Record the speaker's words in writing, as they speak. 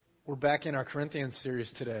We're back in our Corinthians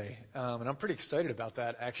series today, and I'm pretty excited about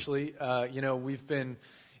that, actually. We've been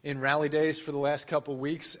in Rally Days for the last couple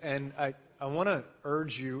weeks, and I want to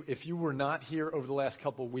urge you, if you were not here over the last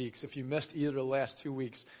couple weeks, if you missed either of the last 2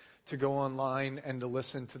 weeks, to go online and to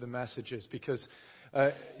listen to the messages, because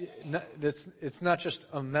it's not just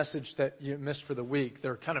a message that you missed for the week.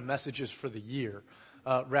 They're kind of messages for the year.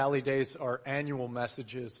 Rally Days are annual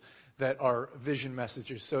messages that are vision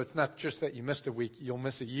messages. So it's not just that you missed a week, you'll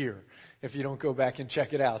miss a year if you don't go back and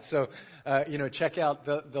check it out. So, check out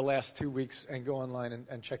the last 2 weeks and go online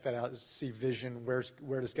and check that out. See vision, where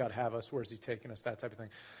does God have us, where's he taking us, that type of thing.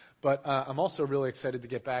 But I'm also really excited to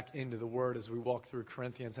get back into the Word as we walk through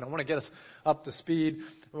Corinthians. And I want to get us up to speed.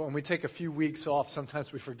 When we take a few weeks off,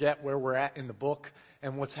 sometimes we forget where we're at in the book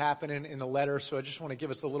and what's happening in the letter. So I just want to give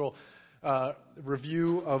us a little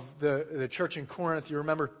review of the church in Corinth. You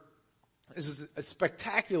remember, this is a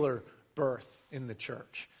spectacular birth in the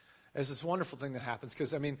church. It's this wonderful thing that happens.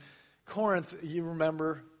 Because, Corinth, you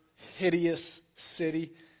remember, hideous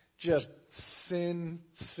city, just sin.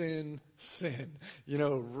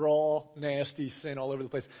 Raw, nasty sin all over the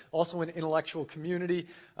place. Also an intellectual community,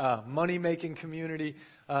 money-making community.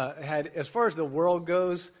 Had, as far as the world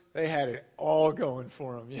goes, they had it all going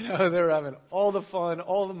for them. They were having all the fun,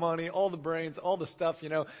 all the money, all the brains, all the stuff,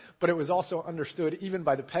 But it was also understood, even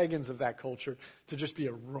by the pagans of that culture, to just be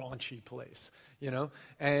a raunchy place,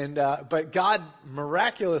 And but God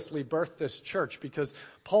miraculously birthed this church because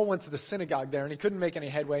Paul went to the synagogue there and he couldn't make any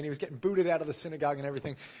headway and he was getting booted out of the synagogue and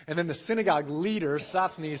everything. And then the synagogue leader,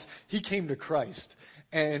 Sosthenes, he came to Christ.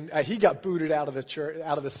 And he got booted out of the church,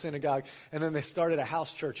 out of the synagogue, and then they started a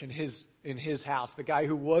house church in his house. The guy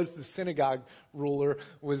who was the synagogue ruler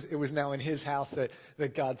it was now in his house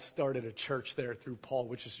that God started a church there through Paul,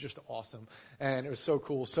 which is just awesome, and it was so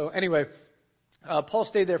cool. So anyway, Paul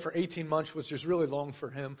stayed there for 18 months, which was really long for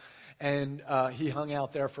him, and he hung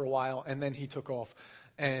out there for a while, and then he took off.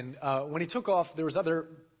 And when he took off, there was other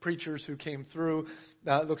preachers who came through.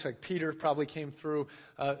 It looks like Peter probably came through.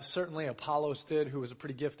 Certainly Apollos did, who was a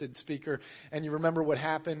pretty gifted speaker. And you remember what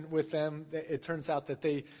happened with them? It turns out that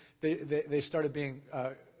they started being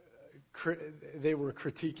they were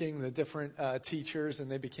critiquing the different teachers,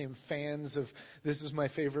 and they became fans of, this is my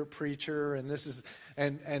favorite preacher, and this is,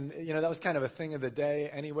 and that was kind of a thing of the day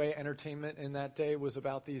anyway. Entertainment in that day was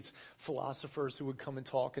about these philosophers who would come and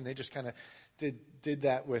talk, and they just kind of did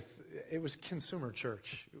that with, it was consumer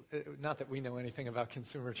church. Not that we know anything about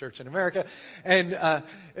consumer church in America,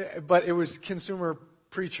 but it was consumer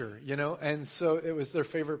preacher, and so it was their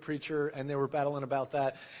favorite preacher, and they were battling about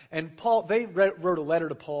that. And Paul, they wrote a letter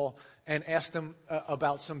to Paul and asked him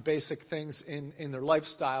about some basic things in their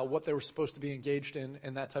lifestyle, what they were supposed to be engaged in,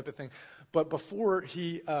 and that type of thing. But before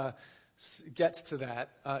he gets to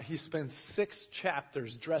that, he spends 6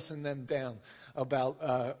 chapters dressing them down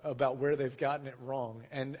about where they've gotten it wrong.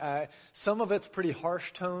 And some of it's pretty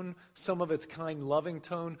harsh tone, some of it's kind, loving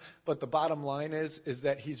tone, but the bottom line is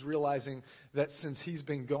that he's realizing that since he's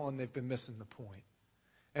been gone, they've been missing the point.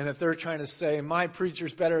 And that they're trying to say, my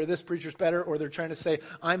preacher's better, or this preacher's better, or they're trying to say,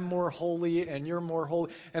 I'm more holy and you're more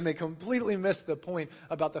holy. And they completely miss the point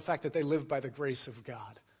about the fact that they live by the grace of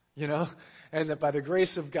God. And that by the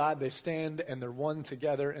grace of God, they stand and they're one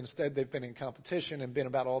together. Instead, they've been in competition and been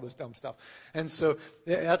about all this dumb stuff. And so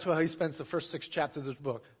that's why he spends the first 6 chapters of this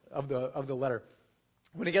book, of the letter.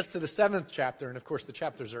 When he gets to the 7th chapter, and of course the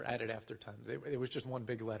chapters are added after time. It was just one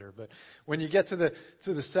big letter. But when you get to the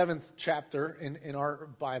 7th chapter in our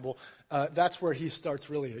Bible, that's where he starts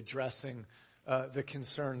really addressing the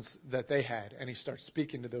concerns that they had, and he starts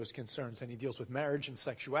speaking to those concerns, and he deals with marriage and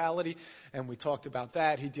sexuality, and we talked about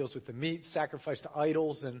that. He deals with the meat sacrificed to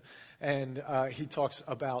idols, and he talks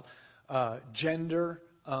about gender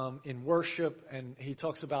in worship, and he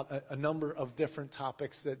talks about a number of different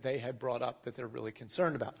topics that they had brought up that they're really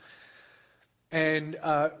concerned about. And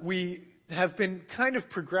we have been kind of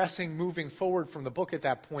progressing, moving forward from the book at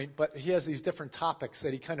that point, but he has these different topics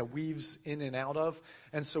that he kind of weaves in and out of.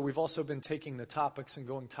 And so we've also been taking the topics and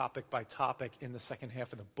going topic by topic in the second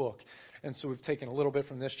half of the book. And so we've taken a little bit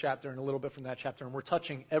from this chapter and a little bit from that chapter, and we're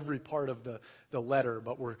touching every part of the letter,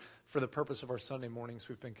 but for the purpose of our Sunday mornings,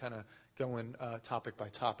 we've been kind of going topic by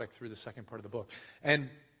topic through the second part of the book. And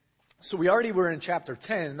so we already were in chapter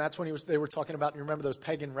 10, and that's when they were talking about, you remember those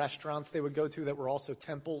pagan restaurants they would go to that were also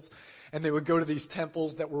temples, and they would go to these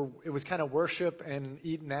temples it was kind of worship and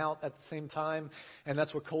eating out at the same time, and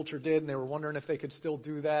that's what culture did, and they were wondering if they could still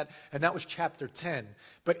do that, and that was chapter 10.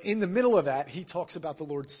 But in the middle of that, he talks about the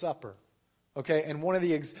Lord's Supper. Okay, and one of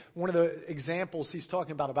the examples he's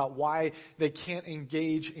talking about why they can't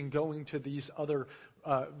engage in going to these other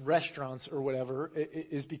restaurants or whatever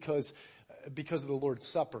is because of the Lord's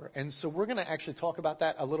Supper. And so we're going to actually talk about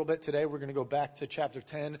that a little bit today. We're going to go back to chapter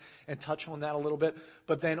 10 and touch on that a little bit.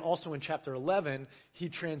 But then also in chapter 11, he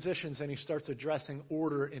transitions and he starts addressing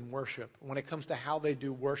order in worship. When it comes to how they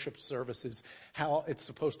do worship services, how it's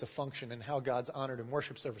supposed to function, and how God's honored in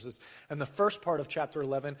worship services. And the first part of chapter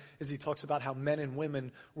 11 is he talks about how men and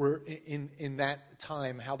women were in that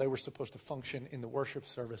time, how they were supposed to function in the worship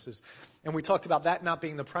services. And we talked about that not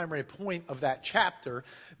being the primary point of that chapter,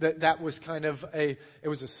 that was kind of it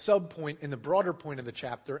was a sub-point in the broader point of the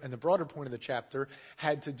chapter, and the broader point of the chapter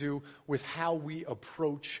had to do with how we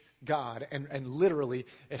approach God, and literally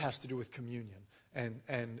it has to do with communion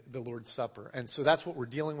and the Lord's Supper. And so that's what we're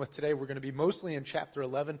dealing with today. We're going to be mostly in chapter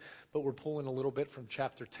 11, but we're pulling a little bit from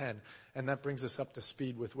chapter 10, and that brings us up to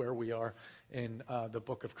speed with where we are in the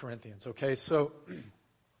book of Corinthians. Okay, so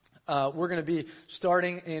we're going to be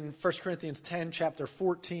starting in 1 Corinthians 10, chapter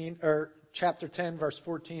 10, verse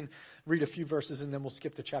 14, read a few verses, and then we'll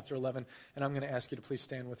skip to chapter 11. And I'm going to ask you to please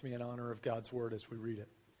stand with me in honor of God's word as we read it,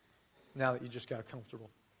 now that you just got comfortable.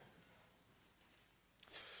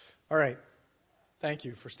 All right. Thank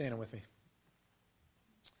you for standing with me.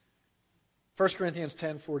 1 Corinthians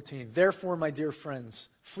 10:14. Therefore, my dear friends,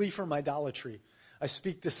 flee from idolatry. I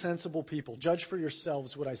speak to sensible people. Judge for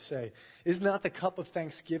yourselves what I say. Is not the cup of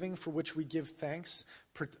thanksgiving for which we give thanks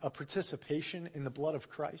a participation in the blood of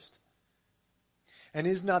Christ? And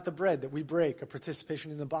is not the bread that we break a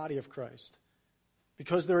participation in the body of Christ?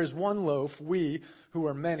 Because there is one loaf, we, who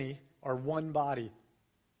are many, are one body.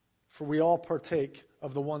 For we all partake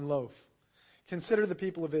of the one loaf. Consider the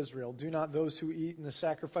people of Israel. Do not those who eat in the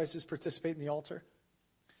sacrifices participate in the altar?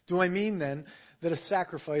 Do I mean then that a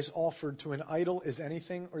sacrifice offered to an idol is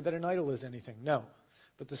anything, or that an idol is anything? No.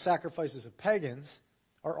 But the sacrifices of pagans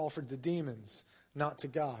are offered to demons, not to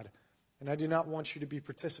God. And I do not want you to be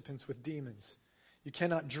participants with demons. You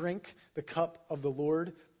cannot drink the cup of the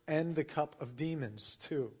Lord and the cup of demons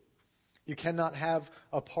too. You cannot have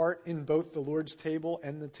a part in both the Lord's table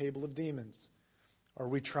and the table of demons. Are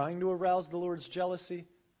we trying to arouse the Lord's jealousy?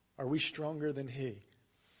 Are we stronger than he?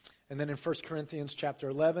 And then in 1 Corinthians chapter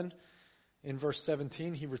 11, in verse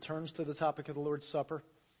 17, he returns to the topic of the Lord's Supper,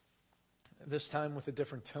 this time with a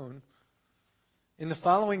different tone. In the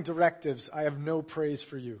following directives, I have no praise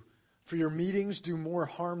for you, for your meetings do more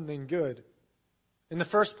harm than good. In the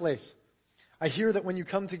first place, I hear that when you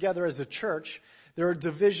come together as a church, there are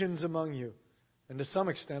divisions among you. And to some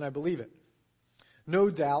extent, I believe it. No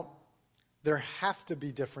doubt, there have to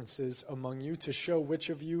be differences among you to show which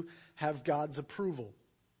of you have God's approval.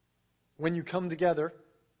 When you come together,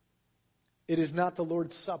 it is not the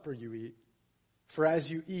Lord's Supper you eat. For as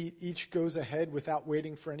you eat, each goes ahead without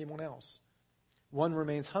waiting for anyone else. One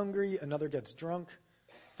remains hungry, another gets drunk.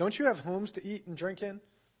 Don't you have homes to eat and drink in?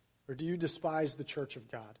 Or do you despise the church of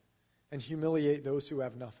God and humiliate those who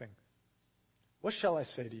have nothing? What shall I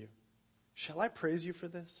say to you? Shall I praise you for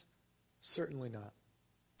this? Certainly not.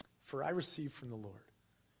 For I received from the Lord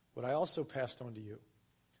what I also passed on to you.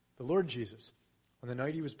 The Lord Jesus, on the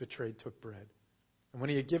night he was betrayed, took bread. And when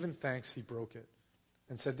he had given thanks, he broke it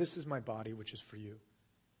and said, "This is my body, which is for you.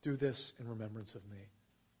 Do this in remembrance of me."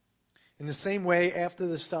 In the same way,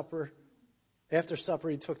 after supper,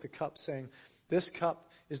 he took the cup, saying, "This cup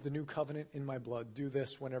is the new covenant in my blood. Do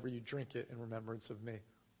this whenever you drink it in remembrance of me.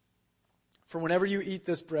 For whenever you eat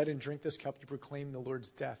this bread and drink this cup, you proclaim the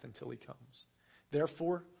Lord's death until he comes.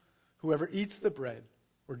 Therefore, whoever eats the bread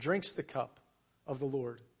or drinks the cup of the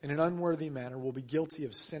Lord in an unworthy manner will be guilty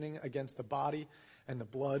of sinning against the body and the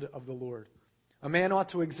blood of the Lord. A man ought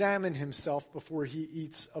to examine himself before he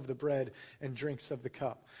eats of the bread and drinks of the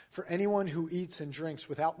cup. For anyone who eats and drinks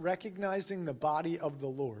without recognizing the body of the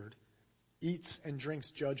Lord eats and drinks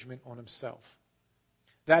judgment on himself.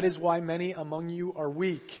 That is why many among you are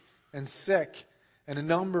weak and sick, and a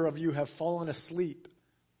number of you have fallen asleep.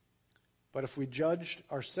 But if we judged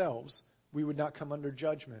ourselves, we would not come under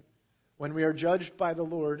judgment. When we are judged by the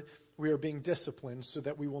Lord, we are being disciplined so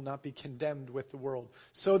that we will not be condemned with the world.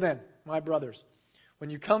 So then, my brothers, when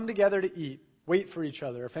you come together to eat, wait for each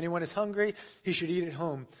other. If anyone is hungry, he should eat at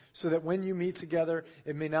home, so that when you meet together,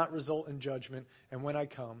 it may not result in judgment. And when I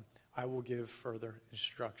come, I will give further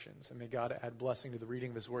instructions. And may God add blessing to the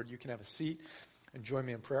reading of his word. You can have a seat and join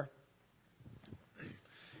me in prayer.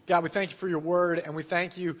 God, we thank you for your word, and we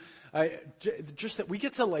thank you just that we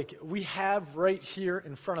get to, we have right here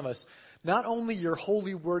in front of us, not only your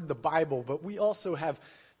holy word, the Bible, but we also have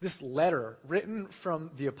this letter written from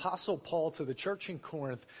the Apostle Paul to the church in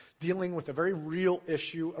Corinth, dealing with a very real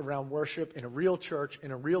issue around worship in a real church,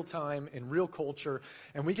 in a real time, in real culture.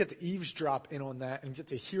 And we get to eavesdrop in on that and get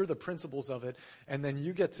to hear the principles of it. And then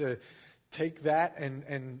you get to take that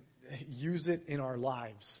and use it in our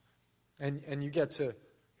lives. And you get to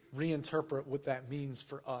reinterpret what that means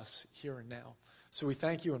for us here and now. So we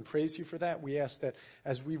thank you and praise you for that. We ask that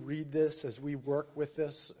as we read this, as we work with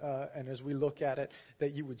this, and as we look at it,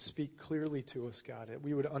 that you would speak clearly to us, God, that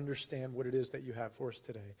we would understand what it is that you have for us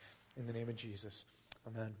today. In the name of Jesus.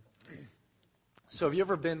 Amen. So have you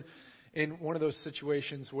ever been in one of those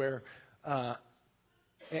situations where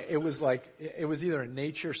it was either a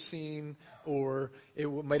nature scene, or it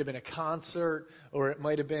might have been a concert, or it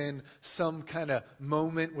might have been some kind of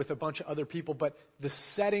moment with a bunch of other people, but the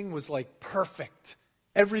setting was like perfect.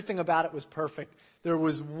 Everything about it was perfect. There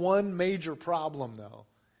was one major problem, though,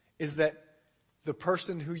 is that the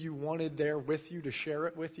person who you wanted there with you to share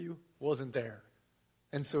it with you wasn't there.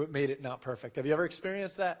 And so it made it not perfect. Have you ever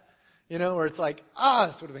experienced that? You know, where it's like,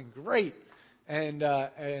 this would have been great.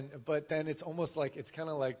 But then it's almost like it's kind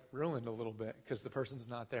of like ruined a little bit because the person's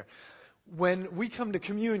not there. When we come to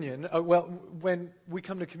communion, when we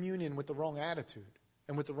come to communion with the wrong attitude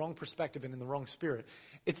and with the wrong perspective and in the wrong spirit,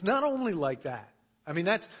 it's not only like that. I mean,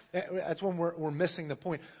 that's when we're missing the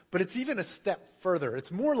point. But it's even a step further.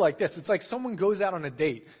 It's more like this. It's like someone goes out on a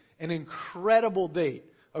date, an incredible date.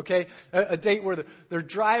 Okay, a date where they're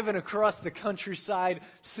driving across the countryside,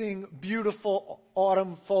 seeing beautiful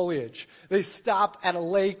autumn foliage. They stop at a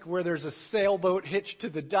lake where there's a sailboat hitched to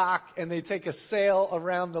the dock, and they take a sail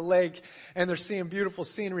around the lake, and they're seeing beautiful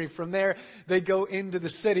scenery. From there, they go into the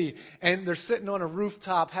city, and they're sitting on a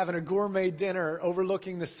rooftop having a gourmet dinner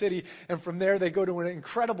overlooking the city. And from there, they go to an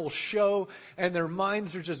incredible show, and their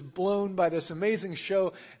minds are just blown by this amazing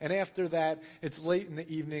show. And after that, it's late in the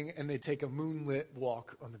evening, and they take a moonlit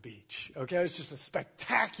walk on the beach. Okay, it's just a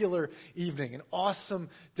spectacular evening, an awesome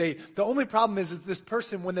date. The only problem is this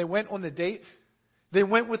person, when they went on the date, they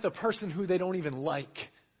went with a person who they don't even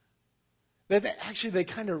like.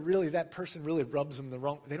 That person really rubs them the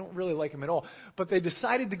wrong. They don't really like him at all. But they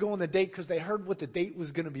decided to go on the date because they heard what the date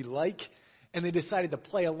was going to be like, and they decided to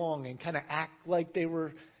play along and kind of act like they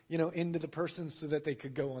were, into the person so that they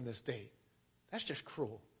could go on this date. That's just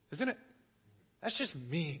cruel, isn't it? That's just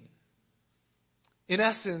mean. In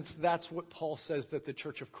essence, that's what Paul says that the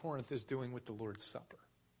church of Corinth is doing with the Lord's Supper.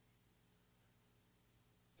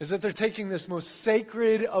 Is that they're taking this most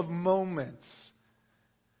sacred of moments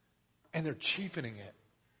and they're cheapening it.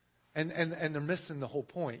 And they're missing the whole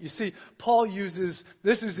point. You see, Paul this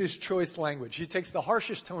is his choice language. He takes the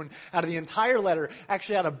harshest tone out of the entire letter,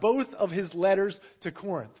 actually out of both of his letters to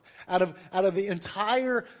Corinth. Out of the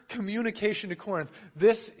entire communication to Corinth,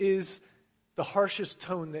 this is the harshest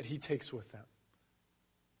tone that he takes with them.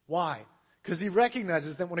 Why? Because he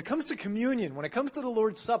recognizes that when it comes to communion, when it comes to the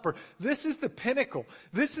Lord's Supper, this is the pinnacle.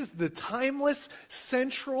 This is the timeless,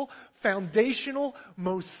 central, foundational,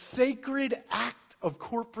 most sacred act of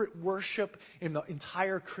corporate worship in the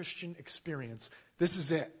entire Christian experience. This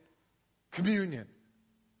is it. Communion,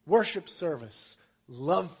 worship service,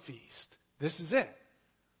 love feast. This is it.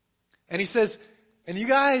 And he says, and you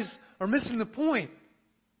guys are missing the point.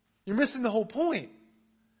 You're missing the whole point.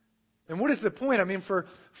 And what is the point? I mean, for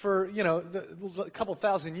a couple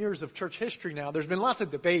thousand years of church history now, there's been lots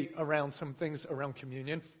of debate around some things around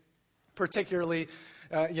communion. Particularly,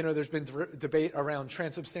 there's been debate around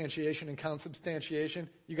transubstantiation and consubstantiation.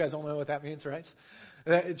 You guys all know what that means, right?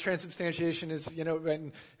 Transubstantiation is,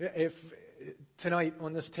 if tonight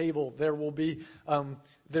on this table there will be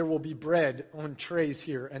bread on trays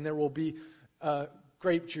here, and there will be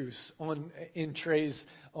grape juice in trays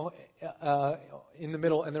in the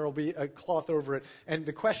middle, and there will be a cloth over it. And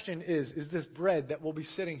the question is this bread that will be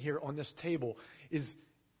sitting here on this table, is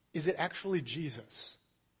it actually Jesus?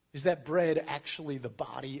 Is that bread actually the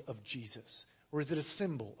body of Jesus? Or is it a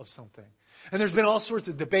symbol of something? And there's been all sorts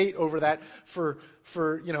of debate over that for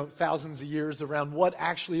thousands of years around what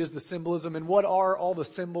actually is the symbolism and what are all the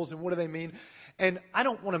symbols and what do they mean. And I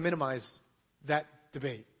don't want to minimize that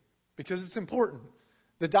debate because it's important.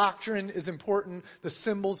 The doctrine is important. The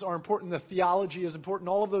symbols are important. The theology is important.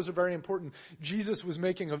 All of those are very important. Jesus was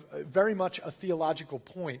making very much a theological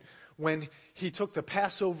point when he took the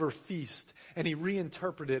Passover feast and he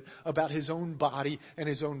reinterpreted about his own body and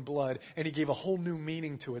his own blood, and he gave a whole new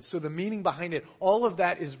meaning to it. So the meaning behind it, all of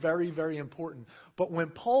that is very, very important. But when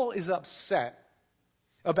Paul is upset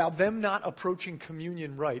about them not approaching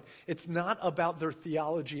communion right, it's not about their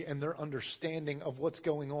theology and their understanding of what's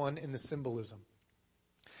going on in the symbolism.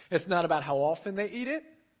 It's not about how often they eat it.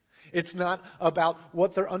 It's not about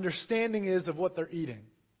what their understanding is of what they're eating.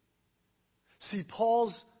 See,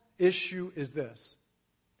 Paul's issue is this,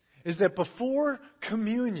 is that before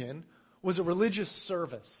communion was a religious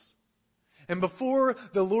service, and before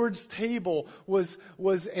the Lord's table was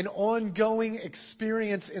an ongoing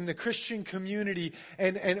experience in the Christian community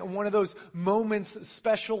and one of those moments,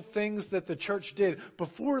 special things that the church did,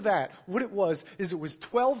 before that, what it was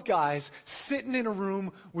 12 guys sitting in a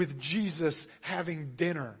room with Jesus having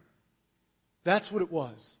dinner. That's what it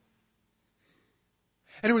was.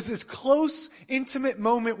 And it was this close, intimate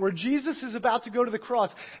moment where Jesus is about to go to the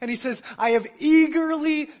cross. And he says, I have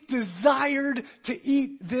eagerly desired to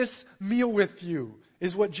eat this meal with you,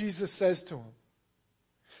 is what Jesus says to him.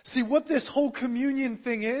 See, what this whole communion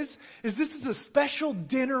thing is this is a special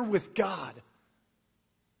dinner with God.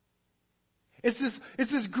 It's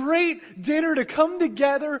this great dinner to come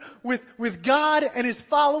together with God and his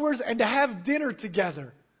followers and to have dinner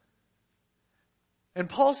together. And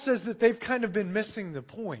Paul says that they've kind of been missing the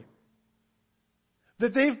point.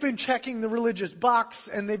 That they've been checking the religious box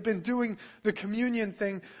and they've been doing the communion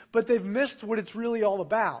thing, but they've missed what it's really all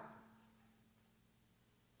about.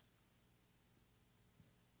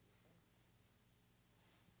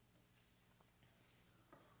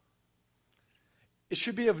 It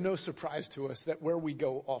should be of no surprise to us that where we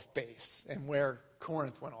go off base and where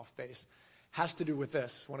Corinth went off base has to do with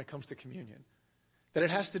this when it comes to communion. That it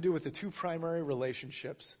has to do with the two primary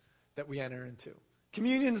relationships that we enter into.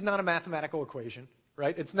 Communion's not a mathematical equation,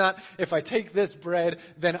 right? It's not, if I take this bread,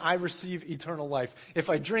 then I receive eternal life. If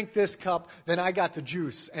I drink this cup, then I got the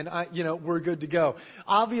juice, and we're good to go.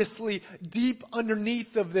 Obviously, deep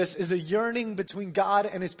underneath of this is a yearning between God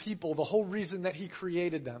and his people, the whole reason that he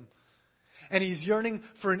created them. And he's yearning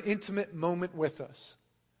for an intimate moment with us.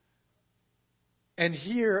 And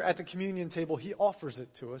here at the communion table, he offers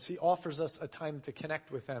it to us. He offers us a time to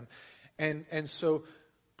connect with him. And so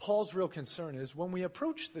Paul's real concern is when we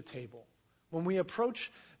approach the table, when we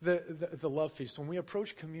approach the love feast, when we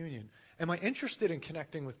approach communion, am I interested in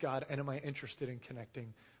connecting with God and am I interested in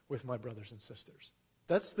connecting with my brothers and sisters?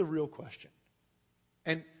 That's the real question.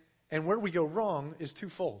 And where we go wrong is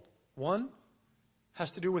twofold. One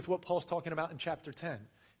has to do with what Paul's talking about in chapter 10.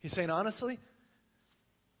 He's saying, honestly,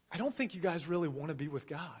 I don't think you guys really want to be with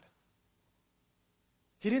God.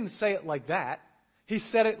 He didn't say it like that. He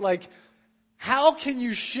said it like, how can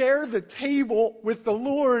you share the table with the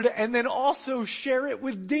Lord and then also share it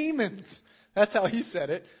with demons? That's how he said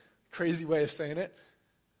it. Crazy way of saying it.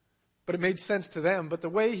 But it made sense to them. But the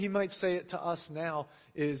way he might say it to us now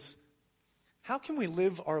is, how can we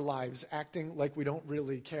live our lives acting like we don't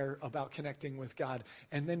really care about connecting with God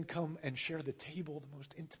and then come and share the table, the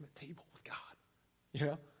most intimate table with God? You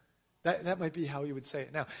know? That might be how he would say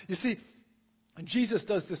it now. You see, Jesus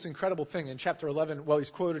does this incredible thing in chapter 11. Well, he's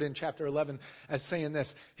quoted in chapter 11 as saying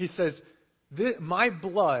this. He says, my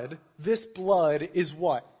blood, this blood is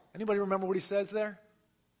what? Anybody remember what he says there?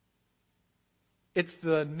 It's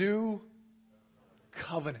the new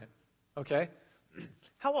covenant, okay?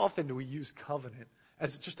 How often do we use covenant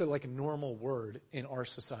as just a normal word in our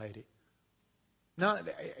society? Not,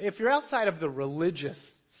 if you're outside of the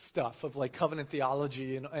religious stuff of covenant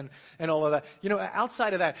theology and all of that,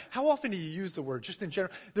 outside of that, how often do you use the word just in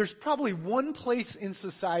general? There's probably one place in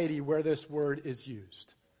society where this word is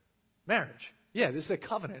used. Marriage. Yeah, this is a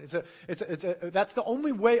covenant. That's the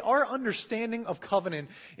only way our understanding of covenant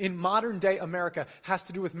in modern day America has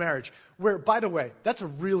to do with marriage. Where, by the way, that's a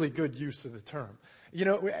really good use of the term.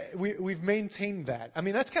 We've maintained that. I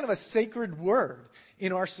mean, that's kind of a sacred word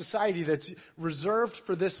in our society that's reserved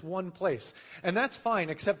for this one place. And that's fine,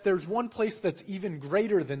 except there's one place that's even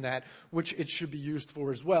greater than that, which it should be used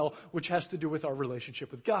for as well, which has to do with our relationship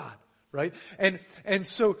with God, right? And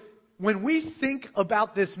so when we think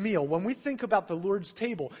about this meal, when we think about the Lord's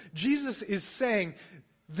table, Jesus is saying,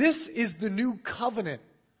 this is the new covenant.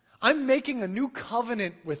 I'm making a new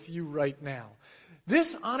covenant with you right now.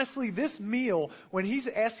 This meal, when he's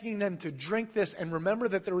asking them to drink this and remember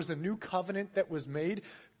that there was a new covenant that was made,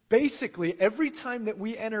 basically every time that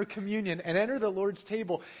we enter communion and enter the Lord's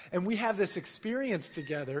table and we have this experience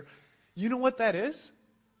together, you know what that is?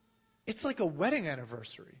 It's like a wedding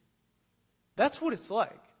anniversary. That's what it's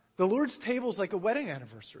like. The Lord's table is like a wedding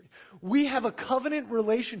anniversary. We have a covenant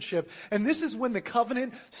relationship, and this is when the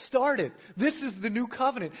covenant started. This is the new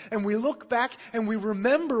covenant. And we look back and we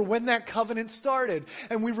remember when that covenant started.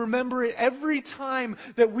 And we remember it every time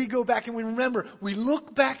that we go back and we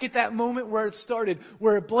look back at that moment where it started,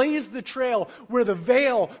 where it blazed the trail, where the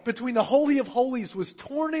veil between the Holy of Holies was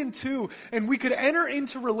torn in two, and we could enter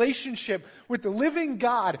into relationship with the living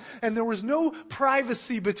God, and there was no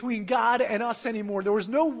privacy between God and us anymore. There was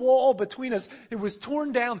no wall wall between us. It was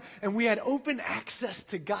torn down, and we had open access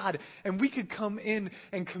to God, and we could come in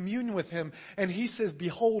and commune with him. And he says,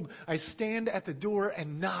 behold, I stand at the door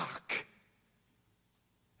and knock.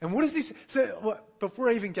 And what does he say? So, before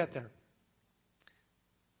I even get there,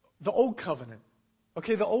 the old covenant.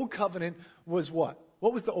 Okay, the old covenant was what?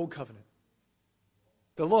 What was the old covenant?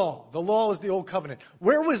 The law. The law was the old covenant.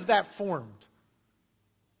 Where was that formed?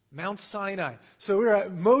 Mount Sinai. So we're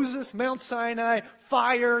at Moses, Mount Sinai,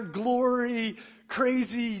 fire, glory,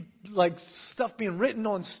 crazy like stuff being written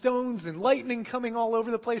on stones and lightning coming all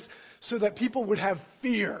over the place so that people would have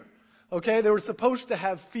fear. Okay, they were supposed to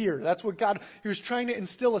have fear. That's what he was trying to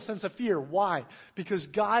instill a sense of fear. Why? Because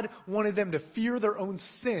God wanted them to fear their own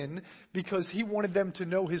sin, because he wanted them to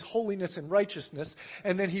know his holiness and righteousness.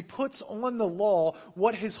 And then he puts on the law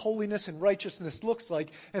what his holiness and righteousness looks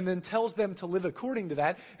like, and then tells them to live according to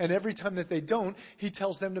that. And every time that they don't, he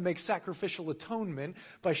tells them to make sacrificial atonement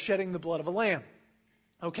by shedding the blood of a lamb.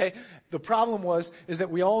 Okay, the problem is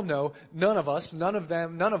that we all know none of us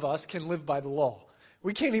can live by the law.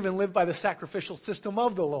 We can't even live by the sacrificial system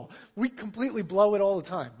of the law. We completely blow it all the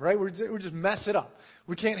time, right? We just mess it up.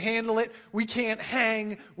 We can't handle it. We can't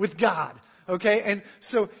hang with God. Okay, and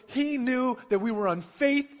so he knew that we were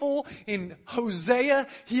unfaithful. In Hosea,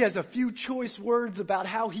 he has a few choice words about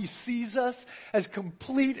how he sees us as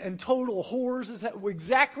complete and total whores. Is that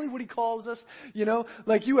exactly what he calls us? You know,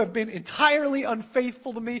 like, you have been entirely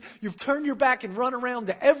unfaithful to me. You've turned your back and run around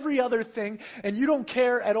to every other thing, and you don't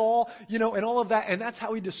care at all, you know, and all of that. And that's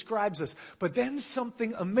how he describes us. But then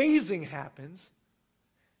something amazing happens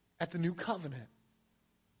at the new covenant.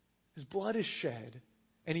 His blood is shed,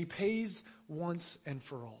 and he pays once and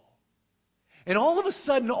for all. And all of a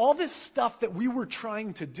sudden, all this stuff that we were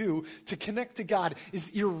trying to do to connect to God is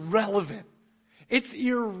irrelevant. It's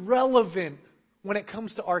irrelevant when it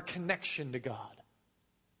comes to our connection to God.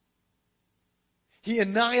 He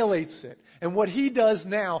annihilates it. And what he does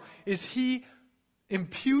now is he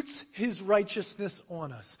imputes his righteousness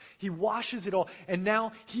on us. He washes it all. And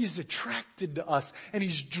now he is attracted to us. And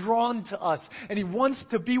he's drawn to us. And he wants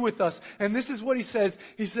to be with us. And this is what he says.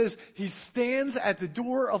 He says he stands at the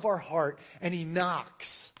door of our heart and he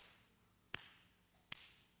knocks.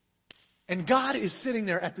 And God is sitting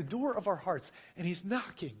there at the door of our hearts and he's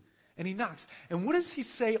knocking. And he knocks. And what does he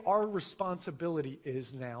say our responsibility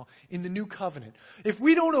is now in the new covenant? If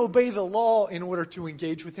we don't obey the law in order to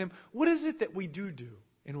engage with him, what is it that we do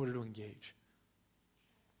in order to engage?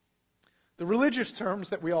 The religious terms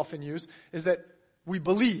that we often use is that we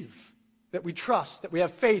believe, that we trust, that we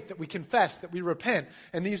have faith, that we confess, that we repent.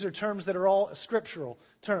 And these are terms that are all scriptural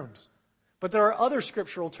terms. But there are other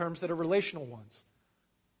scriptural terms that are relational ones.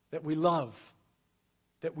 That we love,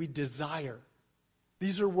 that we desire.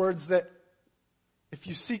 These are words that, if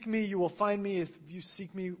you seek me, you will find me if you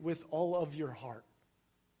seek me with all of your heart.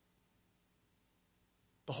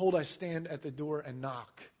 Behold, I stand at the door and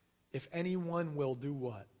knock. If anyone will do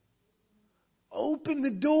what? Open the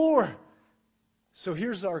door. So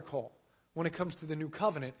here's our call when it comes to the new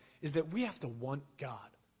covenant, is that we have to want God.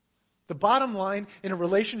 The bottom line in a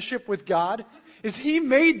relationship with God is he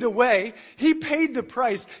made the way, he paid the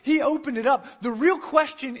price, he opened it up. The real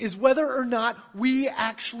question is whether or not we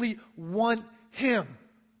actually want him.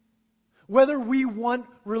 Whether we want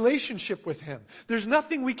relationship with him. There's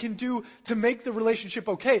nothing we can do to make the relationship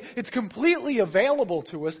okay. It's completely available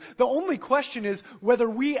to us. The only question is whether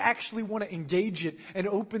we actually want to engage it and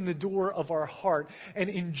open the door of our heart and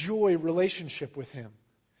enjoy relationship with him.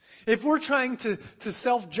 If we're trying to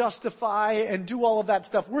self-justify and do all of that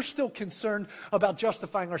stuff, we're still concerned about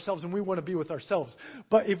justifying ourselves and we want to be with ourselves.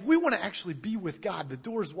 But if we want to actually be with God, the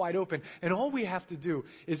door's wide open. And all we have to do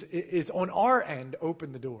is on our end,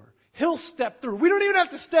 open the door. He'll step through. We don't even have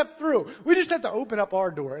to step through. We just have to open up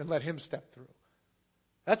our door and let him step through.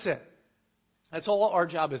 That's it. That's all our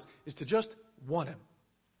job is to just want him.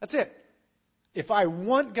 That's it. If I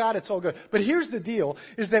want God, it's all good. But here's the deal,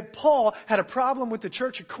 is that Paul had a problem with the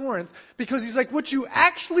church of Corinth because he's like, what you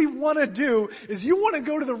actually want to do is you want to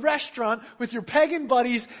go to the restaurant with your pagan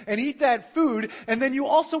buddies and eat that food, and then you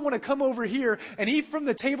also want to come over here and eat from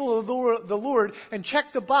the table of the Lord and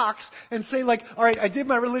check the box and say like, all right, I did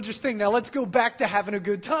my religious thing, now let's go back to having a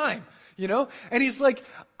good time. You know? And he's like,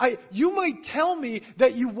 you might tell me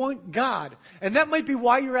that you want God. And that might be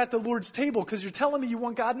why you're at the Lord's table, because you're telling me you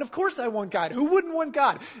want God. And of course I want God. Who wouldn't want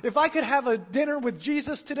God? If I could have a dinner with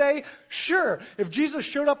Jesus today, sure. If Jesus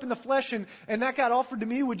showed up in the flesh and that got offered to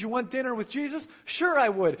me, would you want dinner with Jesus? Sure I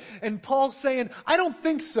would. And Paul's saying, I don't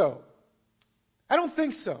think so. I don't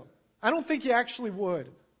think so. I don't think you actually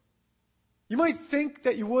would. You might think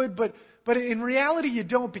that you would, but in reality you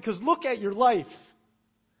don't, because look at your life.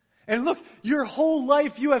 And look, your whole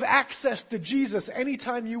life you have access to Jesus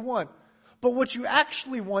anytime you want. But what you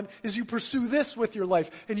actually want is you pursue this with your life,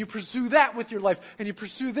 and you pursue that with your life, and you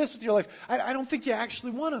pursue this with your life. I don't think you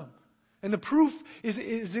actually want them. And the proof is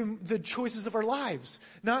in the choices of our lives,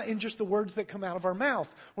 not in just the words that come out of our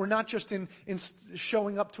mouth, or not just in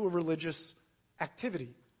showing up to a religious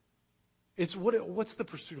activity. It's what's the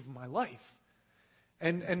pursuit of my life?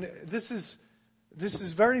 And this is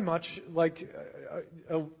very much like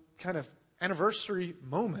a kind of anniversary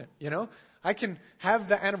moment, you know? I can have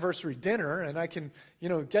the anniversary dinner and I can,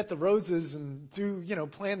 get the roses and do,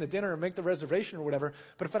 plan the dinner and make the reservation or whatever.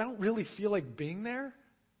 But if I don't really feel like being there,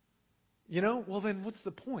 well then what's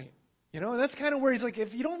the point? And that's kind of where he's like,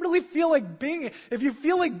 if you don't really feel like if you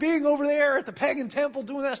feel like being over there at the pagan temple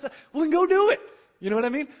doing that stuff, well then go do it. You know what I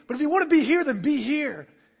mean? But if you want to be here, then be here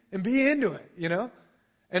and be into it,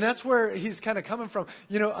 And that's where he's kind of coming from.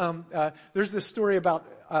 There's this story about,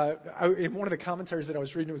 in one of the commentaries that I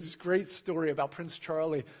was reading, it was this great story about Prince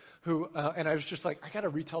Charlie, who, and I was just like, I got to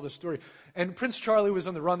retell this story. And Prince Charlie was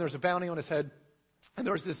on the run. There was a bounty on his head. And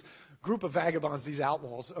there was this group of vagabonds, these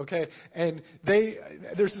outlaws, okay? And there's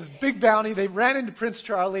this big bounty. They ran into Prince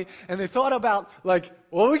Charlie, and they thought about,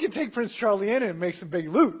 we can take Prince Charlie in and make some big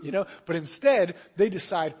loot, But instead, they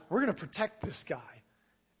decide, we're going to protect this guy.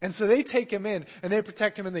 And so they take him in, and they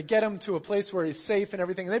protect him, and they get him to a place where he's safe and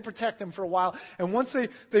everything, and they protect him for a while. And once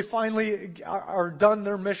they finally are done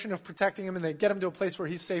their mission of protecting him, and they get him to a place where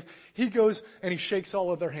he's safe, he goes and he shakes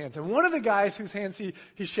all of their hands. And one of the guys whose hands he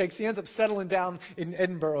shakes, he ends up settling down in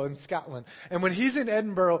Edinburgh in Scotland. And when he's in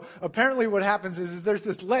Edinburgh, apparently what happens is there's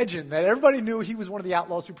this legend that everybody knew he was one of the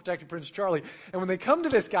outlaws who protected Prince Charlie. And when they come to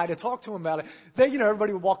this guy to talk to him about it,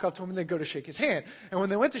 everybody would walk up to him, and they'd go to shake his hand. And when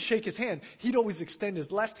they went to shake his hand, he'd always extend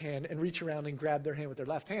his left hand and reach around and grab their hand with their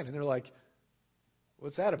left hand. And they're like,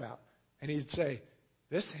 what's that about? And he'd say,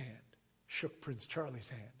 this hand shook Prince Charlie's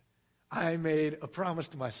hand. I made a promise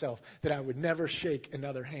to myself that I would never shake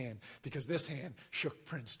another hand because this hand shook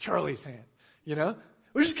Prince Charlie's hand.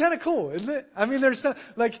 Which is kind of cool, isn't it? I mean, there's some,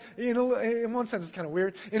 in one sense it's kind of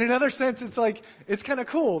weird. In another sense, it's kind of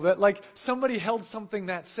cool that somebody held something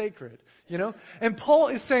that sacred, And Paul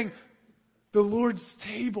is saying, the Lord's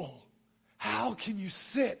table. How can you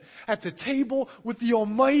sit at the table with the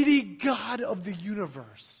Almighty God of the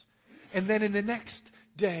universe and then in the next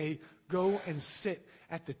day go and sit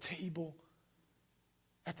at the table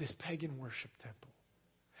at this pagan worship temple?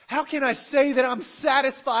 How can I say that I'm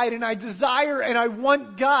satisfied and I desire and I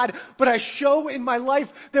want God, but I show in my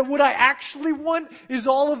life that what I actually want is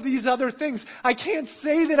all of these other things? I can't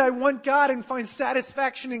say that I want God and find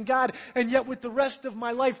satisfaction in God, and yet with the rest of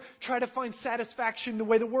my life try to find satisfaction the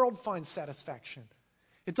way the world finds satisfaction.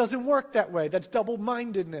 It doesn't work that way. That's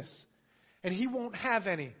double-mindedness. And he won't have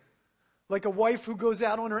any. Like a wife who goes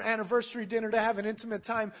out on her anniversary dinner to have an intimate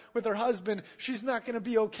time with her husband, she's not going to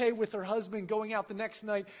be okay with her husband going out the next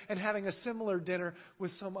night and having a similar dinner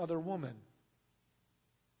with some other woman.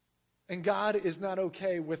 And God is not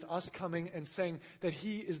okay with us coming and saying that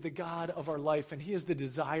he is the God of our life and he is the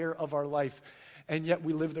desire of our life, and yet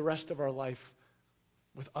we live the rest of our life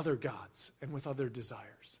with other gods and with other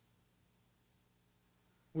desires.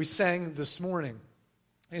 We sang this morning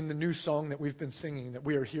in the new song that we've been singing, that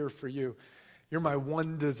we are here for you. You're my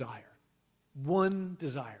one desire. One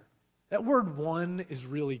desire. That word one is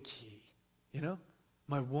really key.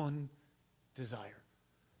 My one desire.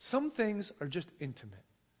 Some things are just intimate.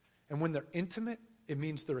 And when they're intimate, it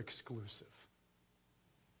means they're exclusive.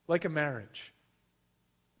 Like a marriage.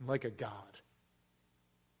 Like a God.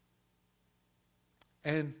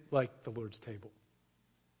 And like the Lord's table.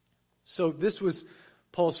 So this was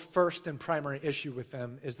Paul's first and primary issue with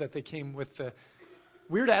them, is that they came with the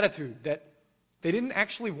weird attitude that they didn't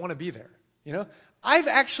actually want to be there. I've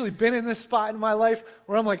actually been in this spot in my life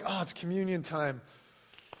where I'm like, oh, it's communion time.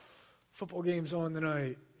 Football game's on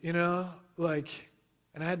tonight, and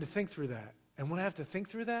I had to think through that. And when I have to think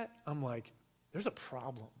through that, I'm like, there's a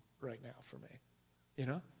problem right now for me.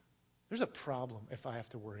 There's a problem if I have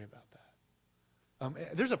to worry about that.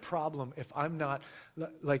 There's a problem if I'm not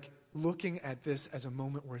looking at this as a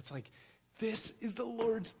moment where it's like, this is the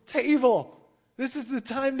Lord's table. This is the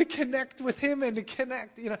time to connect with him and to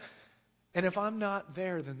connect, And if I'm not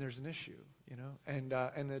there, then there's an issue, And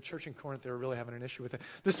the church in Corinth, they were really having an issue with it.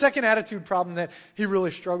 The second attitude problem that they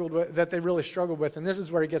really struggled with, and this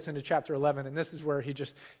is where he gets into chapter 11, and this is where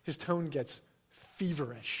his tone gets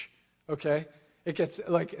feverish, okay? It gets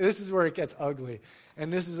this is where it gets ugly.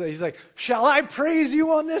 And he's like, shall I praise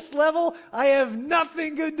you on this level? I have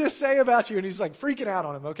nothing good to say about you. And he's freaking out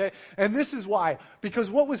on him, okay? And this is why. Because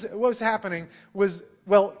what was happening was,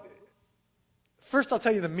 First, I'll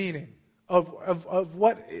tell you the meaning of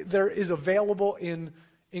what there is available in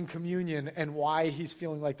communion and why he's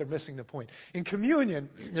feeling like they're missing the point. In communion,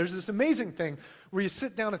 there's this amazing thing where you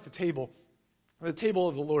sit down at the table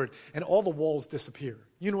of the Lord, and all the walls disappear.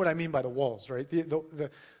 You know what I mean by the walls, right? The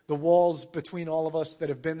walls between all of us that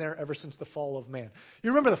have been there ever since the fall of man. You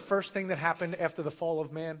remember the first thing that happened after the fall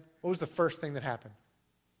of man? What was the first thing that happened?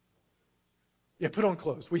 Yeah, put on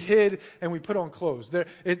clothes. We hid and we put on clothes.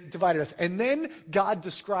 It divided us. And then God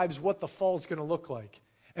describes what the fall is going to look like.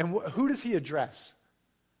 And who does he address?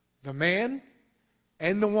 The man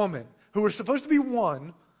and the woman, who were supposed to be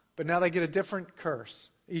one, but now they get a different curse,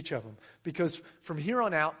 each of them. Because from here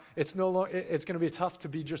on out, it's going to be tough to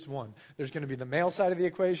be just one. There's going to be the male side of the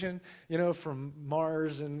equation, from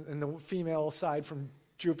Mars, and the female side from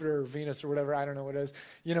Jupiter or Venus or whatever, I don't know what it is.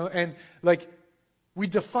 And we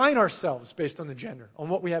define ourselves based on the gender, on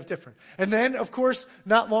what we have different. And then, of course,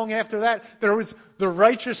 not long after that, there was the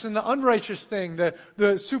righteous and the unrighteous thing,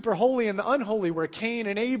 the super holy and the unholy, where Cain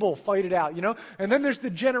and Abel fight it out, And then there's the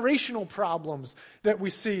generational problems that we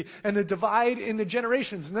see, and the divide in the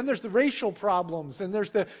generations. And then there's the racial problems, and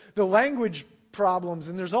there's the language problems,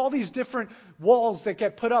 and there's all these different walls that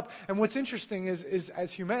get put up. And what's interesting is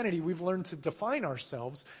as humanity, we've learned to define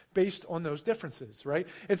ourselves based on those differences, right?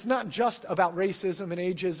 It's not just about racism and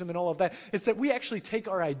ageism and all of that. It's that we actually take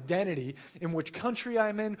our identity in which country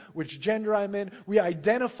I'm in, which gender I'm in. We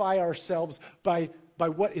identify ourselves by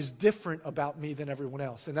what is different about me than everyone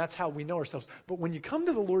else. And that's how we know ourselves. But when you come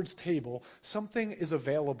to the Lord's table, something is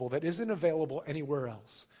available that isn't available anywhere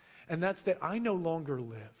else. And that's that I no longer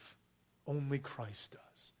live. Only Christ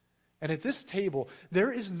does. And at this table,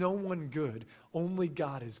 there is no one good. Only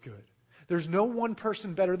God is good. There's no one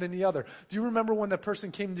person better than the other. Do you remember when that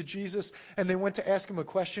person came to Jesus and they went to ask him a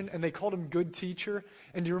question and they called him good teacher?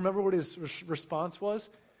 And do you remember what his response was?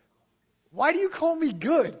 Why do you call me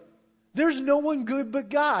good? There's no one good but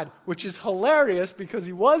God, which is hilarious because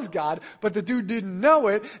he was God, but the dude didn't know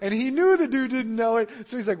it, and he knew the dude didn't know it,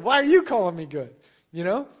 so he's like, why are you calling me good?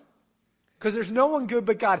 Because there's no one good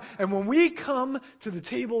but God. And when we come to the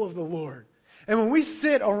table of the Lord, and when we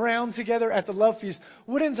sit around together at the love feast,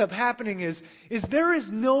 what ends up happening is there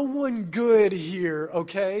is no one good here,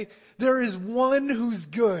 okay? There is one who's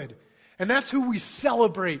good. And that's who we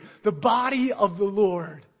celebrate, the body of the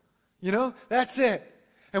Lord. That's it.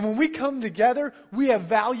 And when we come together, we have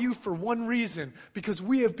value for one reason, because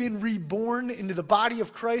we have been reborn into the body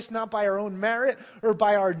of Christ, not by our own merit or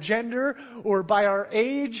by our gender or by our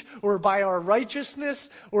age or by our righteousness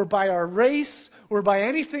or by our race or by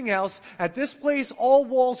anything else. At this place, all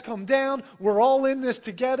walls come down. We're all in this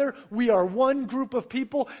together. We are one group of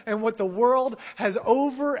people, and what the world has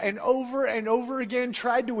over and over and over again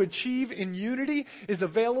tried to achieve in unity is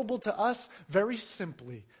available to us very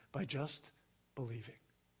simply by just believing.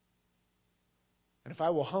 And if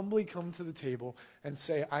I will humbly come to the table and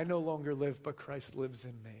say, I no longer live, but Christ lives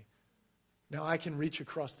in me. Now I can reach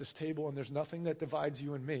across this table and there's nothing that divides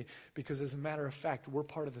you and me, because as a matter of fact, we're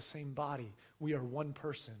part of the same body. We are one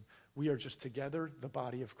person. We are just together, the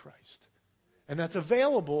body of Christ. And that's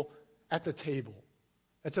available at the table.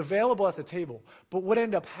 It's available at the table. But what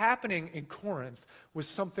ended up happening in Corinth was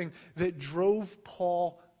something that drove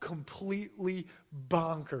Paul completely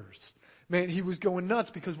bonkers. Man, he was going nuts,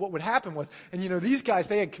 because what would happen was, and these guys,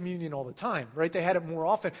 they had communion all the time, right? They had it more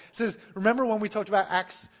often. It says, remember when we talked about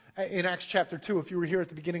in Acts chapter 2, if you were here at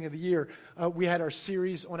the beginning of the year, we had our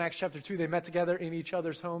series on Acts chapter 2. They met together in each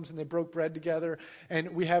other's homes and they broke bread together.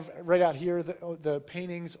 And we have right out here the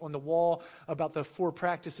paintings on the wall about the 4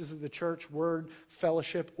 practices of the church: word,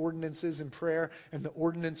 fellowship, ordinances, and prayer. And the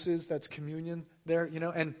ordinances, that's communion there,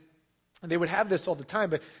 and they would have this all the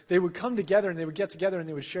time, but they would come together and they would get together and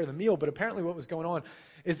they would share the meal. But apparently what was going on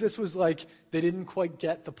is this was like they didn't quite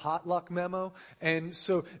get the potluck memo. And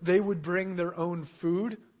so they would bring their own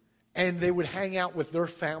food and they would hang out with their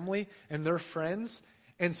family and their friends.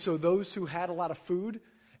 And so those who had a lot of food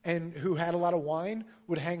and who had a lot of wine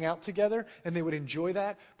would hang out together and they would enjoy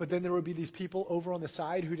that. But then there would be these people over on the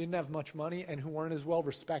side who didn't have much money and who weren't as well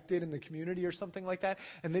respected in the community or something like that.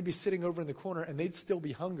 And they'd be sitting over in the corner and they'd still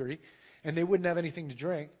be hungry. And they wouldn't have anything to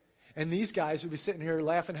drink. And these guys would be sitting here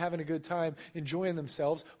laughing, having a good time, enjoying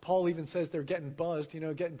themselves. Paul even says they're getting buzzed,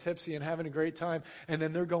 getting tipsy and having a great time. And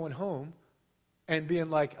then they're going home and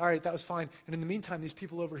being like, all right, that was fine. And in the meantime, these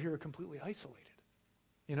people over here are completely isolated,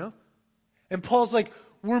 And Paul's like,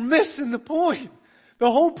 we're missing the point.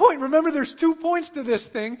 The whole point, remember there's 2 points to this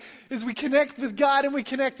thing, is we connect with God and we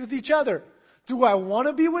connect with each other. Do I want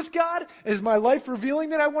to be with God? Is my life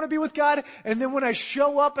revealing that I want to be with God? And then when I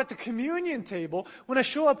show up at the communion table, when I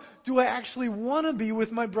show up, do I actually want to be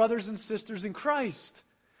with my brothers and sisters in Christ?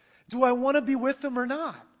 Do I want to be with them or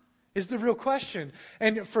not? Is the real question.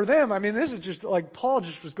 And for them, I mean, this is just like Paul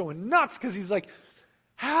just was going nuts because he's like,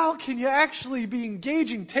 how can you actually be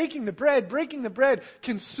engaging, taking the bread, breaking the bread,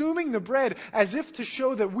 consuming the bread as if to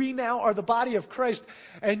show that we now are the body of Christ,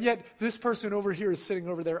 and yet this person over here is sitting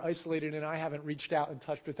over there isolated and I haven't reached out and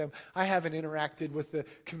touched with them. I haven't interacted with the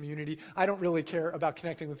community. I don't really care about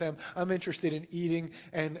connecting with them. I'm interested in eating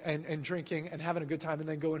and drinking and having a good time and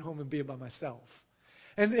then going home and being by myself.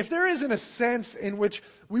 And if there isn't a sense in which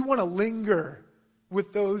we want to linger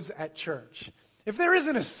with those at church, if there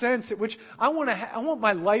isn't a sense at which I want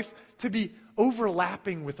my life to be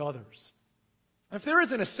overlapping with others, if there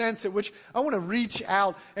isn't a sense at which I want to reach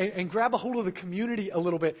out and grab a hold of the community a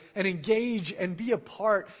little bit and engage and be a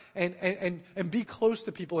part and be close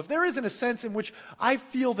to people, if there isn't a sense in which I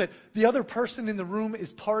feel that the other person in the room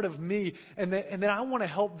is part of me and that I want to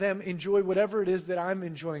help them enjoy whatever it is that I'm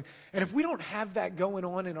enjoying, and if we don't have that going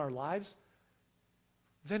on in our lives,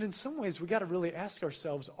 then in some ways we got to really ask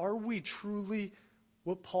ourselves, are we truly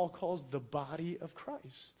what Paul calls the body of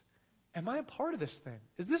Christ? Am I a part of this thing?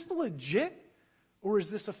 Is this legit or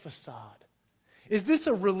is this a facade? Is this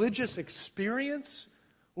a religious experience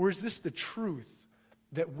or is this the truth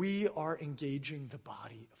that we are engaging the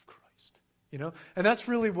body of Christ? You know? And that's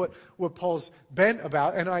really what Paul's bent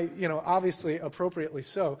about, and obviously appropriately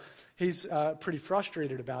so. He's pretty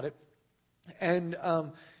frustrated about it. And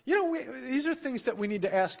these are things that we need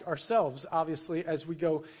to ask ourselves, obviously, as we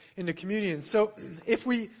go into communion. So if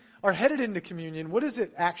we are headed into communion, what does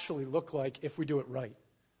it actually look like if we do it right?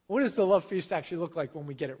 What does the love feast actually look like when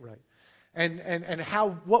we get it right? And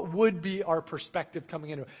what would be our perspective coming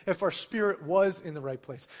into it if our spirit was in the right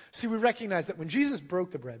place? See, we recognize that when Jesus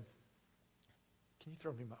broke the bread, can you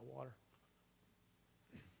throw me my water?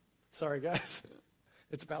 Sorry, guys.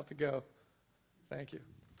 It's about to go. Thank you.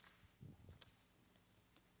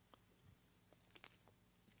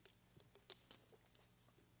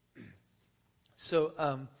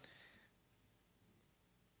 So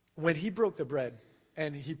when he broke the bread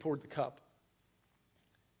and he poured the cup,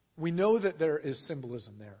 we know that there is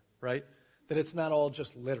symbolism there, right? That it's not all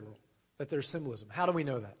just literal, that there's symbolism. How do we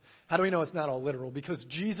know that? How do we know it's not all literal? Because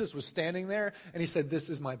Jesus was standing there and he said, "This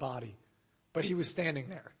is my body." But he was standing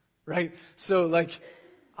there, right? So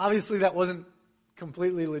obviously that wasn't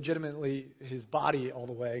completely legitimately his body all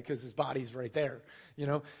the way because his body's right there,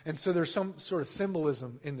 And so there's some sort of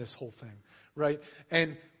symbolism in this whole thing. Right?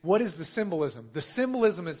 And what is the symbolism? The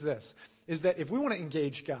symbolism is this, is that if we want to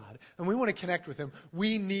engage God and we want to connect with him,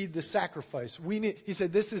 we need the sacrifice. He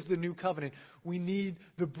said, this is the new covenant. We need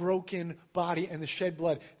the broken body and the shed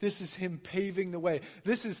blood. This is him paving the way.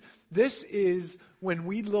 This is when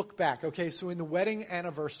we look back. Okay, so in the wedding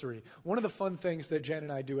anniversary, one of the fun things that Jen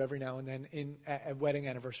and I do every now and then at wedding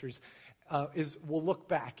anniversaries is we'll look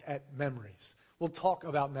back at memories. We'll talk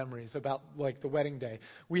about memories, about the wedding day.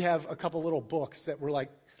 We have a couple little books that were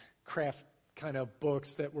craft kind of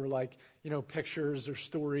books that were pictures or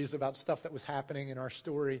stories about stuff that was happening in our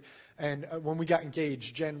story. And when we got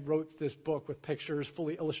engaged, Jen wrote this book with pictures,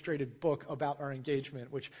 fully illustrated book about our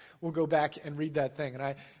engagement, which we'll go back and read that thing. And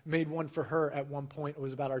I made one for her at one point. It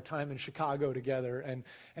was about our time in Chicago together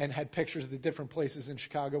and had pictures of the different places in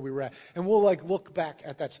Chicago we were at. And we'll look back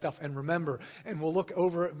at that stuff and remember. And we'll look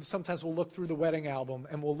over, sometimes we'll look through the wedding album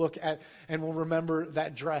and we'll look at, and we'll remember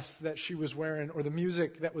that dress that she was wearing or the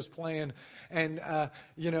music that was playing. And,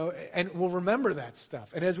 and we'll remember that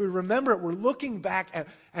stuff. And as we remember it, we're looking back at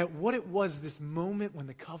what it was, this moment when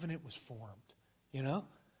the covenant was formed, And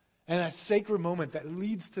that sacred moment that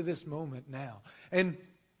leads to this moment now. And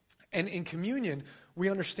in communion, we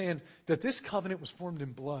understand that this covenant was formed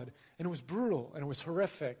in blood, and it was brutal, and it was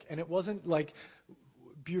horrific, and it wasn't like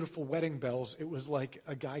beautiful wedding bells. It was like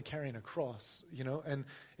a guy carrying a cross, and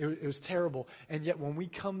it was terrible. And yet when we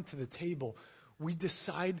come to the table, we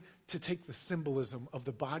decide to take the symbolism of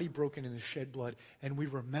the body broken in the shed blood, and we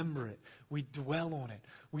remember it. We dwell on it.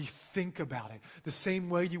 We think about it. The same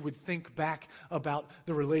way you would think back about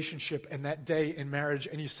the relationship and that day in marriage,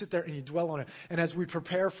 and you sit there and you dwell on it. And as we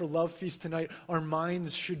prepare for Love Feast tonight, our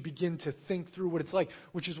minds should begin to think through what it's like,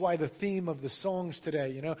 which is why the theme of the songs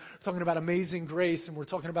today, we're talking about Amazing Grace, and we're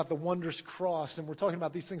talking about the wondrous cross, and we're talking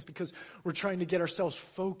about these things because we're trying to get ourselves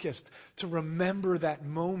focused to remember that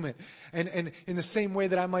moment. And in the same way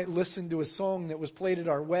that I might listen to a song that was played at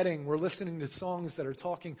our wedding, we're listening to songs that are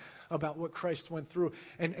talking about what Christ went through.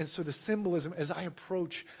 And so the symbolism, as I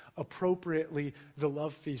approach appropriately the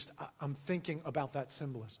Love Feast, I'm thinking about that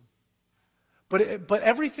symbolism. But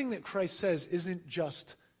everything that Christ says isn't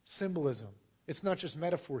just symbolism. It's not just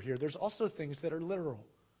metaphor here. There's also things that are literal.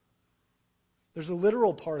 There's a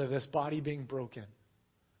literal part of this body being broken.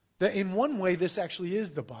 That in one way, this actually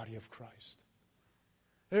is the body of Christ.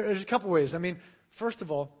 There's a couple ways. I mean, first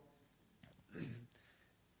of all,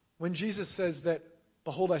 when Jesus says that,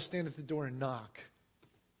 "Behold, I stand at the door and knock.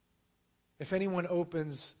 If anyone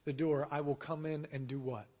opens the door, I will come in and do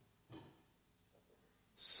what?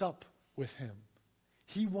 Sup with him."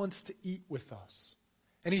 He wants to eat with us.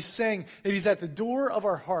 And he's saying that he's at the door of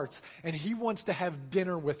our hearts and he wants to have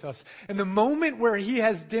dinner with us. And the moment where he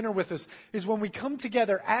has dinner with us is when we come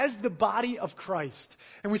together as the body of Christ.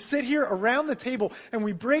 And we sit here around the table and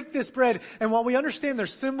we break this bread. And while we understand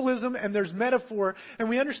there's symbolism and there's metaphor, and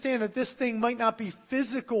we understand that this thing might not be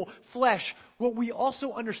physical flesh, what we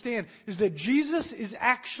also understand is that Jesus is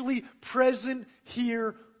actually present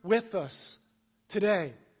here with us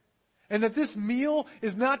today. And that this meal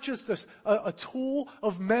is not just a tool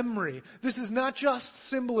of memory. This is not just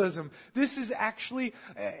symbolism. This is actually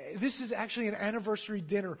an anniversary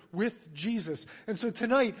dinner with Jesus. And so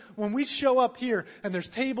tonight, when we show up here, and there's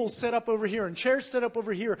tables set up over here, and chairs set up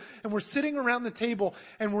over here, and we're sitting around the table,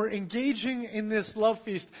 and we're engaging in this love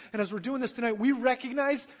feast, and as we're doing this tonight, we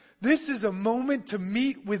recognize this is a moment to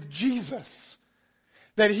meet with Jesus.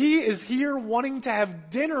 That he is here wanting to have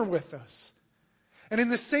dinner with us. And in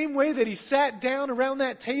the same way that he sat down around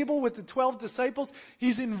that table with the 12 disciples,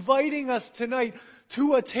 he's inviting us tonight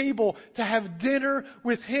to a table to have dinner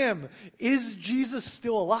with him. Is Jesus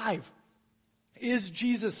still alive? Is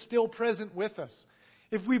Jesus still present with us?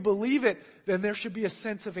 If we believe it, then there should be a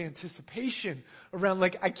sense of anticipation around,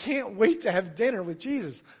 like, I can't wait to have dinner with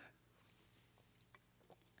Jesus.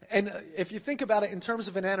 And if you think about it in terms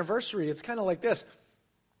of an anniversary, it's kind of like this.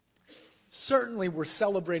 Certainly we're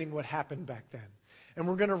celebrating what happened back then. And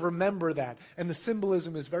we're going to remember that. And the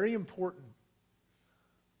symbolism is very important.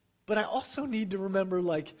 But I also need to remember,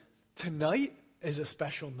 like, tonight is a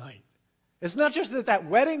special night. It's not just that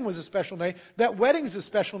wedding was a special night. That wedding's a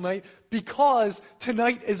special night because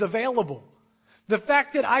tonight is available. The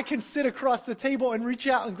fact that I can sit across the table and reach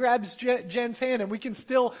out and grab Jen's hand and we can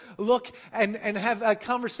still look and have a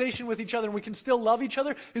conversation with each other and we can still love each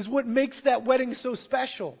other is what makes that wedding so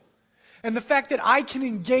special. And the fact that I can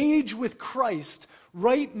engage with Christ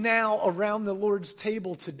right now around the Lord's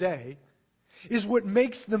table today is what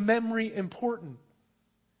makes the memory important.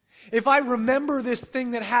 If I remember this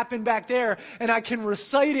thing that happened back there and I can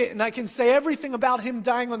recite it and I can say everything about him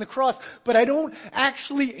dying on the cross, but I don't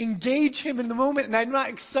actually engage him in the moment and I'm not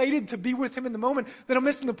excited to be with him in the moment, then I'm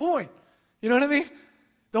missing the point. You know what I mean?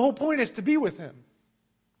 The whole point is to be with him.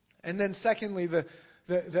 And then secondly, the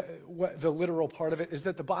literal part of it is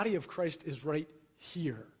that the body of Christ is right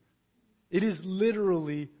here. It is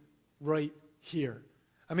literally right here.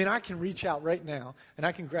 I mean, I can reach out right now, and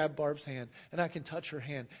I can grab Barb's hand, and I can touch her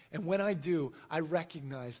hand. And when I do, I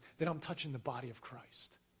recognize that I'm touching the body of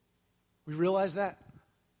Christ. We realize that?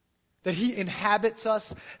 That he inhabits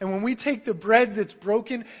us. And when we take the bread that's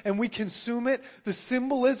broken and we consume it, the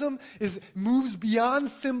symbolism moves beyond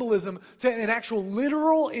symbolism to an actual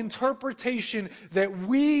literal interpretation that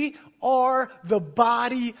we are the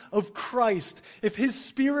body of Christ. If his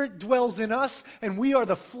spirit dwells in us and we are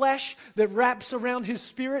the flesh that wraps around his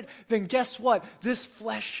spirit, then guess what? This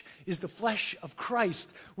flesh is the flesh of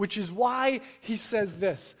Christ, which is why he says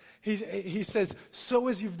this. He says, so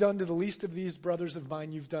as you've done to the least of these brothers of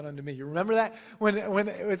mine, you've done unto me. You remember that? When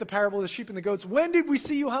with the parable of the sheep and the goats, when did we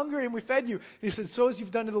see you hungry and we fed you? And he said, so as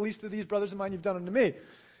you've done to the least of these brothers of mine, you've done unto me.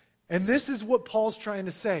 And this is what Paul's trying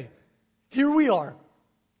to say. Here we are.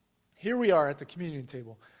 Here we are at the communion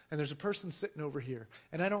table. And there's a person sitting over here.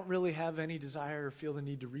 And I don't really have any desire or feel the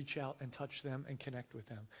need to reach out and touch them and connect with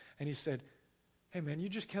them. And he said, hey man, you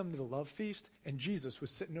just come to the love feast and Jesus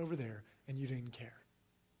was sitting over there and you didn't care.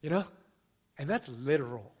 You know? And that's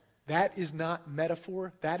literal. That is not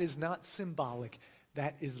metaphor. That is not symbolic.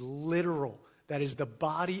 That is literal. That is the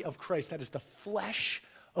body of Christ. That is the flesh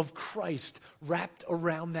of Christ wrapped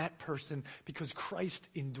around that person because Christ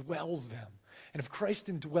indwells them. And if Christ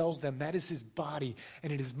indwells them, that is his body.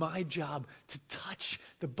 And it is my job to touch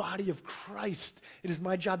the body of Christ. It is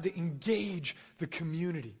my job to engage the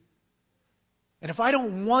community. And if I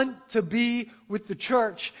don't want to be with the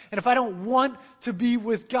church, and if I don't want to be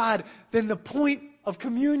with God, then the point of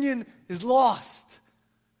communion is lost.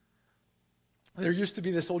 There used to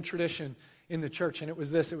be this old tradition in the church, and it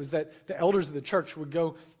was that the elders of the church would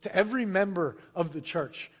go to every member of the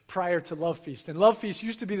church prior to Love Feast. And Love Feast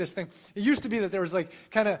used to be this thing. It used to be that there was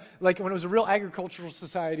kind of like when it was a real agricultural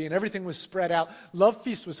society and everything was spread out, Love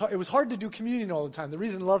Feast it was hard to do communion all the time. The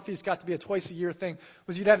reason Love Feast got to be a twice-a-year thing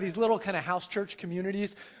was you'd have these little kind of house church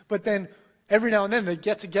communities, but then every now and then they'd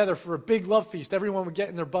get together for a big Love Feast. Everyone would get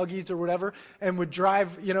in their buggies or whatever and would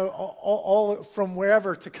drive, all from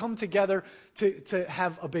wherever to come together to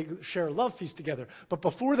have a big share Love Feast together. But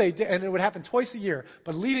before they did, and it would happen twice a year,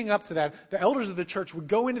 but leading up to that, the elders of the church would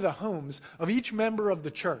go into the homes of each member of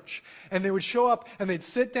the church. And they would show up and they'd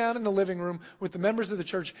sit down in the living room with the members of the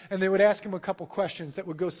church and they would ask them a couple questions that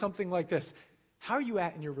would go something like this. How are you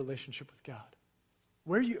at in your relationship with God?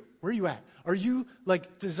 Where are you at? Are you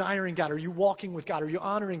desiring God? Are you walking with God? Are you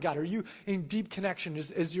honoring God? Are you in deep connection?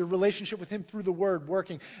 Is your relationship with Him through the Word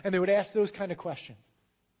working? And they would ask those kind of questions.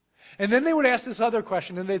 And then they would ask this other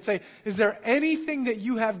question, and they'd say, is there anything that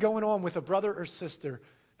you have going on with a brother or sister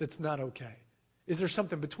that's not okay? Is there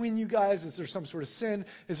something between you guys? Is there some sort of sin?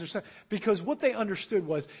 Because what they understood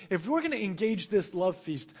was, if we're going to engage this Love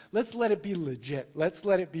Feast, let's let it be legit. Let's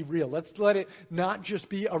let it be real. Let's let it not just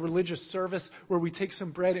be a religious service where we take some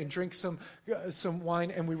bread and drink some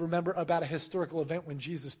wine and we remember about a historical event when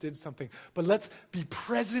Jesus did something. But let's be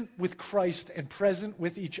present with Christ and present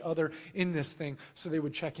with each other in this thing, so they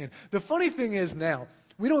would check in. The funny thing is now,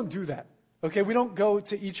 we don't do that. Okay, we don't go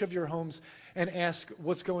to each of your homes and ask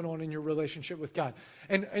what's going on in your relationship with God.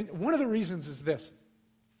 And one of the reasons is this.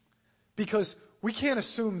 Because we can't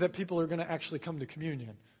assume that people are going to actually come to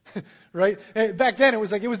communion. Right? Back then it was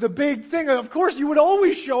the big thing. Of course you would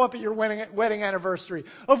always show up at your wedding anniversary.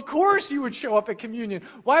 Of course you would show up at communion.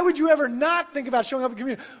 Why would you ever not think about showing up at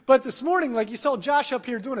communion? But this morning, you saw Josh up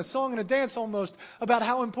here doing a song and a dance almost about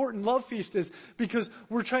how important Love Feast is, because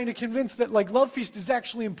we're trying to convince that Love Feast is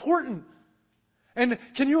actually important. And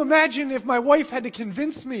can you imagine if my wife had to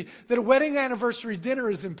convince me that a wedding anniversary dinner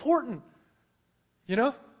is important?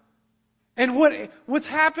 And what's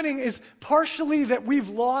happening is partially that we've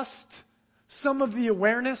lost some of the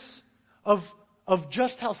awareness of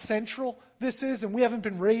just how central this is, and we haven't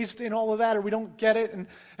been raised in all of that, or we don't get it.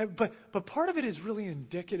 But part of it is really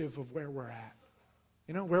indicative of where we're at,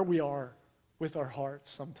 where we are with our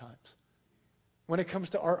hearts sometimes when it comes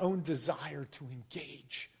to our own desire to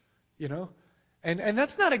engage, And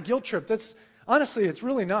that's not a guilt trip. That's honestly, it's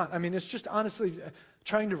really not. I mean, it's just honestly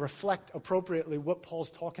trying to reflect appropriately what Paul's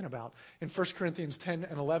talking about in 1 Corinthians 10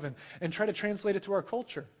 and 11 and try to translate it to our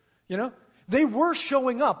culture. They were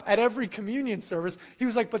showing up at every communion service. He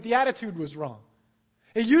was but the attitude was wrong.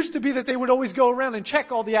 It used to be that they would always go around and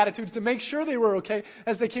check all the attitudes to make sure they were okay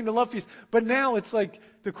as they came to Love Feast. But now it's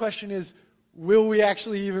the question is, will we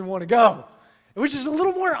actually even want to go? Which is a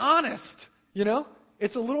little more honest,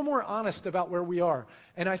 It's a little more honest about where we are.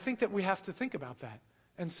 And I think that we have to think about that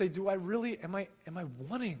and say, do I really, am I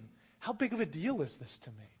wanting, how big of a deal is this to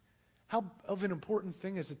me? How of an important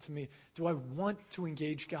thing is it to me? Do I want to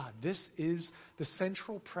engage God? This is the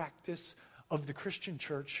central practice of the Christian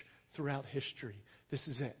church throughout history. This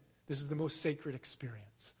is it. This is the most sacred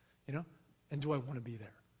experience, And do I want to be there?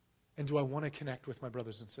 And do I want to connect with my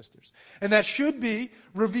brothers and sisters? And that should be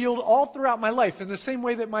revealed all throughout my life in the same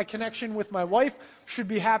way that my connection with my wife should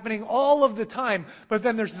be happening all of the time. But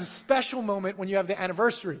then there's this special moment when you have the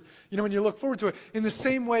anniversary, when you look forward to it. In the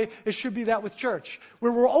same way, it should be that with church,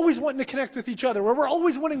 where we're always wanting to connect with each other, where we're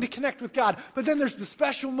always wanting to connect with God. But then there's the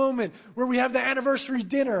special moment where we have the anniversary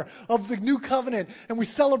dinner of the new covenant, and we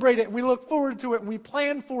celebrate it, and we look forward to it, and we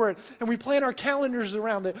plan for it, and we plan our calendars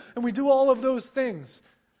around it, and we do all of those things.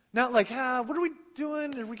 Not what are we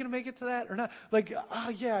doing? Are we going to make it to that or not?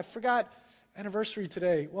 Yeah, I forgot anniversary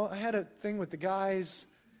today. Well, I had a thing with the guys.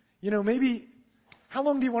 Maybe, how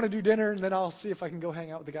long do you want to do dinner? And then I'll see if I can go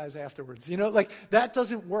hang out with the guys afterwards. That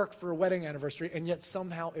doesn't work for a wedding anniversary, and yet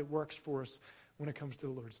somehow it works for us when it comes to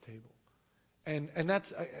the Lord's table. And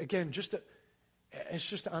that's, again, it's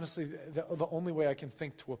just honestly the only way I can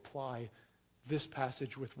think to apply this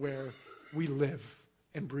passage with where we live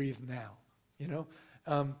and breathe now,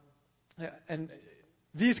 And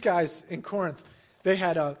these guys in Corinth, they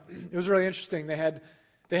had it was really interesting. They had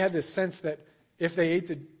this sense that if they ate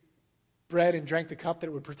the bread and drank the cup, that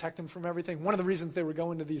it would protect them from everything. One of the reasons they were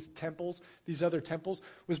going to these temples, these other temples,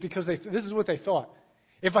 was because this is what they thought.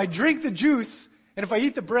 If I drink the juice and if I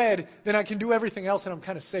eat the bread, then I can do everything else and I'm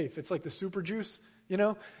kind of safe. It's like the super juice,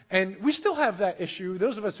 And we still have that issue.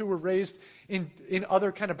 Those of us who were raised in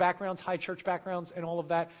other kind of backgrounds, high church backgrounds and all of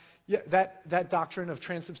that, that doctrine of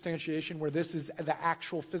transubstantiation, where this is the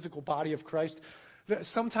actual physical body of Christ,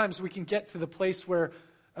 sometimes we can get to the place where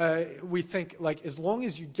we think, like, as long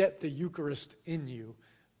as you get the Eucharist in you,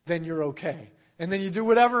 then you're okay. And then you do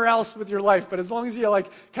whatever else with your life. But as long as you, like,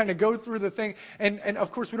 kind of go through the thing. And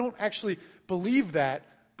of course, we don't actually believe that.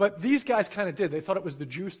 But these guys kind of did. They thought it was the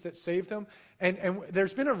juice that saved them. And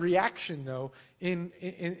there's been a reaction, though,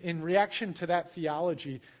 in reaction to that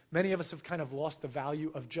theology. Many of us have kind of lost the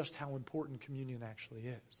value of just how important communion actually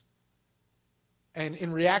is. And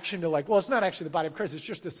in reaction to, like, well, it's not actually the body of Christ, it's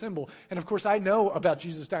just a symbol. And of course, I know about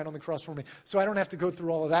Jesus dying on the cross for me, so I don't have to go through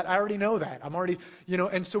all of that. I already know that. I'm already,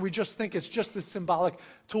 and so we just think it's just this symbolic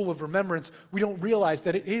tool of remembrance. We don't realize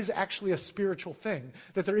that it is actually a spiritual thing,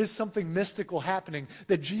 that there is something mystical happening,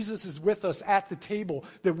 that Jesus is with us at the table,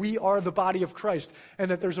 that we are the body of Christ,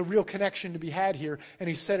 and that there's a real connection to be had here. And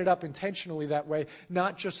he set it up intentionally that way,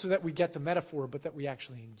 not just so that we get the metaphor, but that we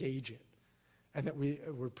actually engage it. And that we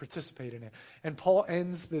participate in it. And Paul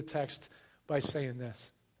ends the text by saying this,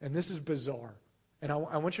 and this is bizarre. And I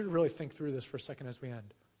want you to really think through this for a second as we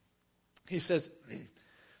end. He says,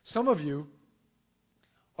 some of you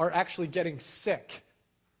are actually getting sick.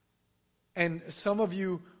 And some of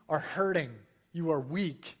you are hurting. You are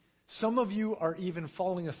weak. Some of you are even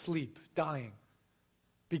falling asleep, dying,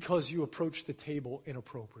 because you approach the table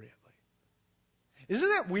inappropriately. Isn't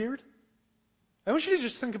that weird? I want you to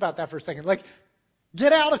just think about that for a second. Like,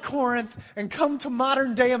 get out of Corinth and come to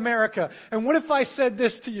modern day America. And what if I said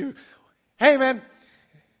this to you? Hey, man,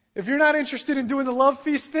 if you're not interested in doing the love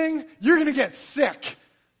feast thing, you're going to get sick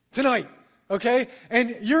tonight, okay?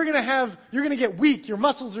 And you're going to get weak. Your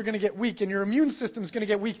muscles are going to get weak, and your immune system's going to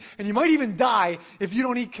get weak, and you might even die if you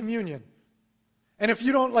don't eat communion. And if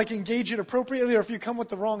you don't, like, engage it appropriately, or if you come with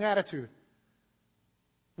the wrong attitude.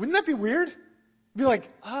 Wouldn't that be weird? Be like,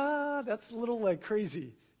 that's a little, like,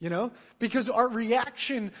 crazy, Because our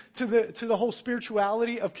reaction to the whole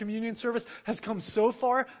spirituality of communion service has come so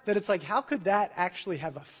far that it's like, how could that actually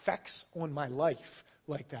have effects on my life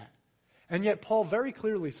like that? And yet Paul very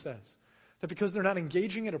clearly says that because they're not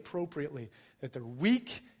engaging it appropriately, that they're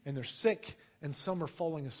weak and they're sick and some are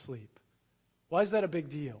falling asleep. Why is that a big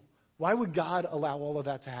deal? Why would God allow all of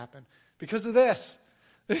that to happen? Because of this.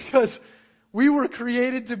 Because we were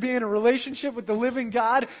created to be in a relationship with the living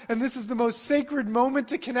God, and this is the most sacred moment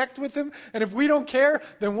to connect with him. And if we don't care,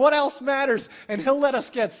 then what else matters? And he'll let us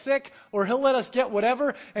get sick, or he'll let us get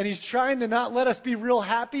whatever, and he's trying to not let us be real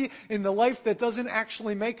happy in the life that doesn't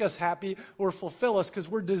actually make us happy or fulfill us, because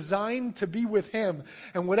we're designed to be with him.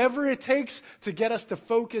 And whatever it takes to get us to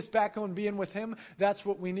focus back on being with him, that's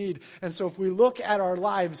what we need. And so if we look at our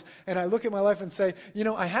lives, and I look at my life and say,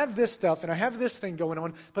 I have this stuff, and I have this thing going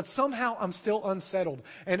on, but somehow I'm still unsettled,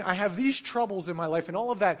 and I have these troubles in my life and all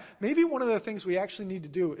of that. Maybe one of the things we actually need to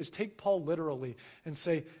do is take Paul literally and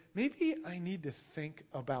say, maybe I need to think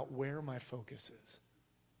about where my focus is.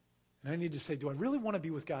 And I need to say, do I really want to be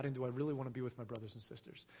with God, and do I really want to be with my brothers and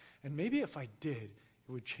sisters? And maybe if I did,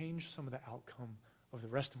 it would change some of the outcome of the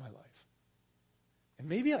rest of my life. And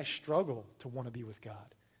maybe I struggle to want to be with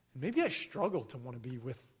God. And maybe I struggle to want to be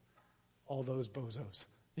with all those bozos,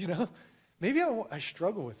 Maybe I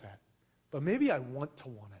struggle with that. But maybe I want to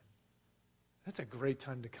want it. That's a great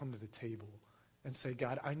time to come to the table and say,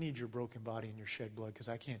 God, I need your broken body and your shed blood because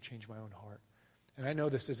I can't change my own heart. And I know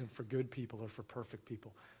this isn't for good people or for perfect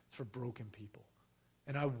people. It's for broken people.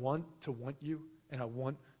 And I want to want you, and I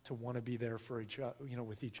want to be there for each other,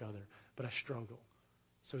 with each other. But I struggle.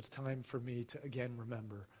 So it's time for me to, again,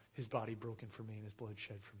 remember his body broken for me and his blood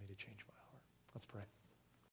shed for me to change my heart. Let's pray.